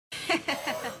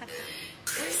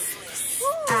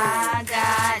I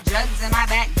got drugs in my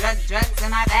back, drugs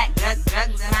in my back, drugs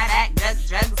in my back, drugs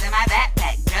in my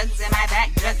backpack, drugs in my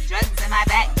back, drugs in my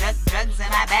back, drugs in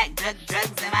my back,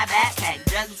 drugs in my backpack,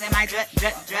 drugs in my drugs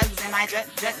in my drugs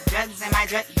in my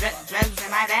drugs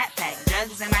in my backpack,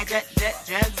 drugs in my drugs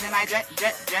in my drugs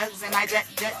in my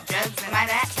drugs in my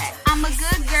backpack. I'm a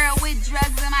good girl with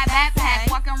drugs in my backpack,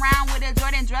 walking around with a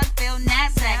Jordan drug-filled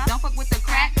knapsack. Don't fuck with the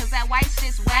crack, cause that white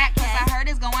shit's whack, cause I heard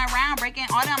it's going around breaking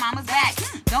all the mama's back.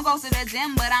 Don't go to the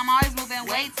gym, but I'm always moving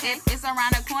weights. If it's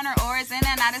around the corner or it's in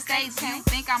the United States, you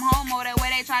think I'm homo the way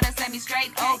they try to set me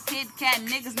straight. Oh, Kid Kat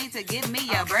niggas need to give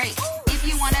me a break. If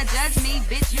you wanna judge me,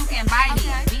 bitch, you can bite me.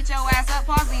 Beat your ass up,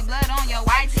 palsy blood on your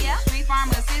white tee. Street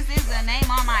pharmacist is the name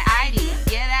on my ID.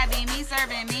 Yeah, that be me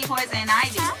serving me poison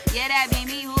ivy. Yeah, that be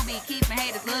me who be keeping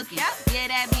haters looking. Yeah,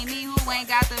 that be me who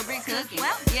ain't got the bricks cooking.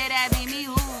 Yeah, that be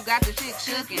me who got the chick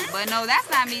shookin'. But no, that's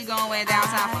not me going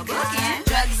downtown for booking.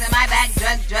 Drugs in my back,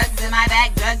 drugs in my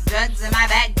back, drugs in my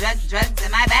back, drugs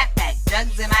in my backpack,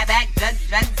 drugs in my back, drugs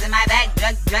in my back,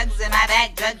 drugs in my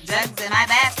back, drugs in my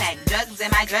backpack, drugs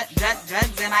in my drugs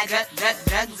in my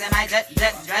drugs in my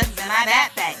drugs in my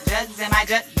backpack, drugs in my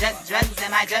drugs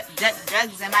in my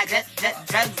drugs in my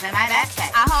drugs in my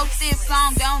backpack. I hope this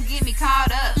song don't get me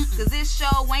caught up, cause this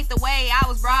show ain't the way I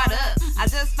was brought up. I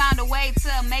just found a way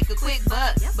to make a quick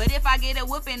buck, but if I get a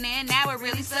whooping then now it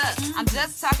really sucks. I'm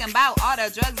just talking about all the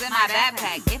drugs in my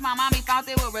backpack. If my mommy found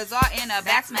it would result in a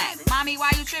back smack. Mommy,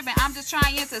 why you tripping? I'm just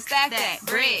trying to stack that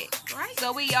bread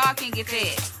so we all can get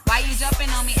fed. Why you jumping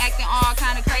on me acting all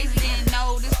kind of crazy? Didn't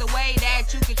know this the way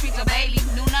that you can treat your baby.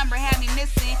 New number had me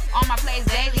missing on my plays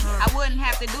daily. I wouldn't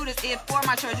have to do this if for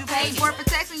my church you paid me. For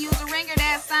protection, use a ringer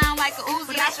that sound like a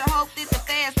Uzi. But I sure hope that the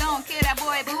feds don't kill that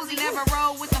boy Boozy. Never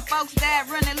roll with them folks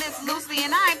that run the lips loosely,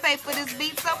 and I ain't paid for this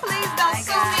beat, so please don't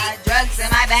sue me. Drugs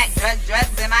in my back, drugs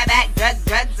in my back, drugs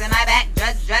in my back,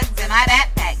 drugs in my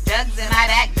backpack, drugs in my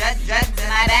back, drugs in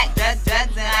my back,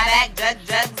 drugs in my back,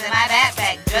 drugs in my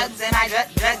backpack, drugs in my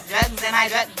drugs in my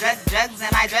drugs in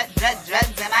my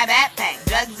drugs in my backpack,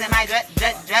 drugs in my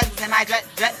drugs in my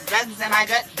drugs in my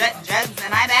drugs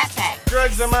in my backpack.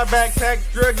 Drugs in my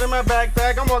backpack, drugs in my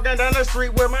backpack. I'm walking down the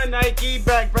street with my Nike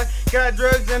backpack. Got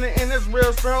drugs in it and it's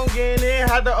real strong in it.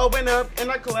 Had to open up and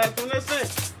I collapsed from the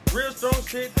scent. Real strong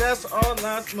shit, that's all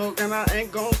I smoke. And I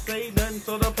ain't gon' say nothing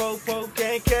so the po-po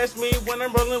can't catch me when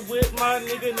I'm rolling with my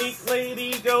nigga neat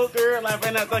lady. Go girl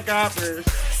laughing at the coppers.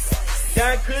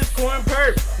 Got Kush corn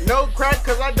perp, no crack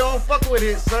cause I don't fuck with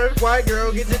it, sir. White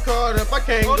girl, get you caught up, I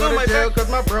can't go to jail cause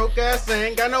my broke ass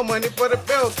ain't got no money for the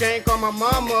bill. Can't call my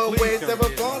mama, wait, have a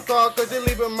phone call cause you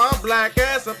leaving my black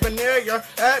ass up in there, y'all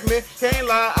at me. Can't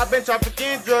lie, I've been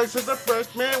trafficking drugs since a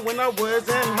freshman when I was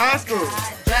in high school.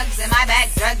 Drugs in my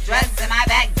back, drugs in my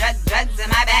back, drugs in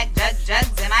my back,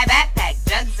 drugs in my backpack,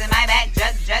 drugs in my back,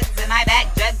 drugs in my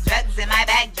back, drugs in my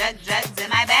back, drugs in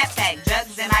my backpack,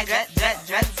 drugs in my drugs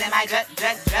in my drugs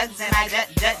in my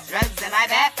drugs in my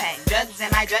backpack, drugs in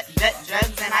my drugs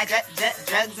in my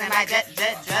drugs in my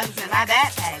drugs in my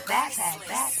backpack,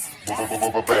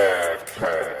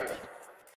 backpack.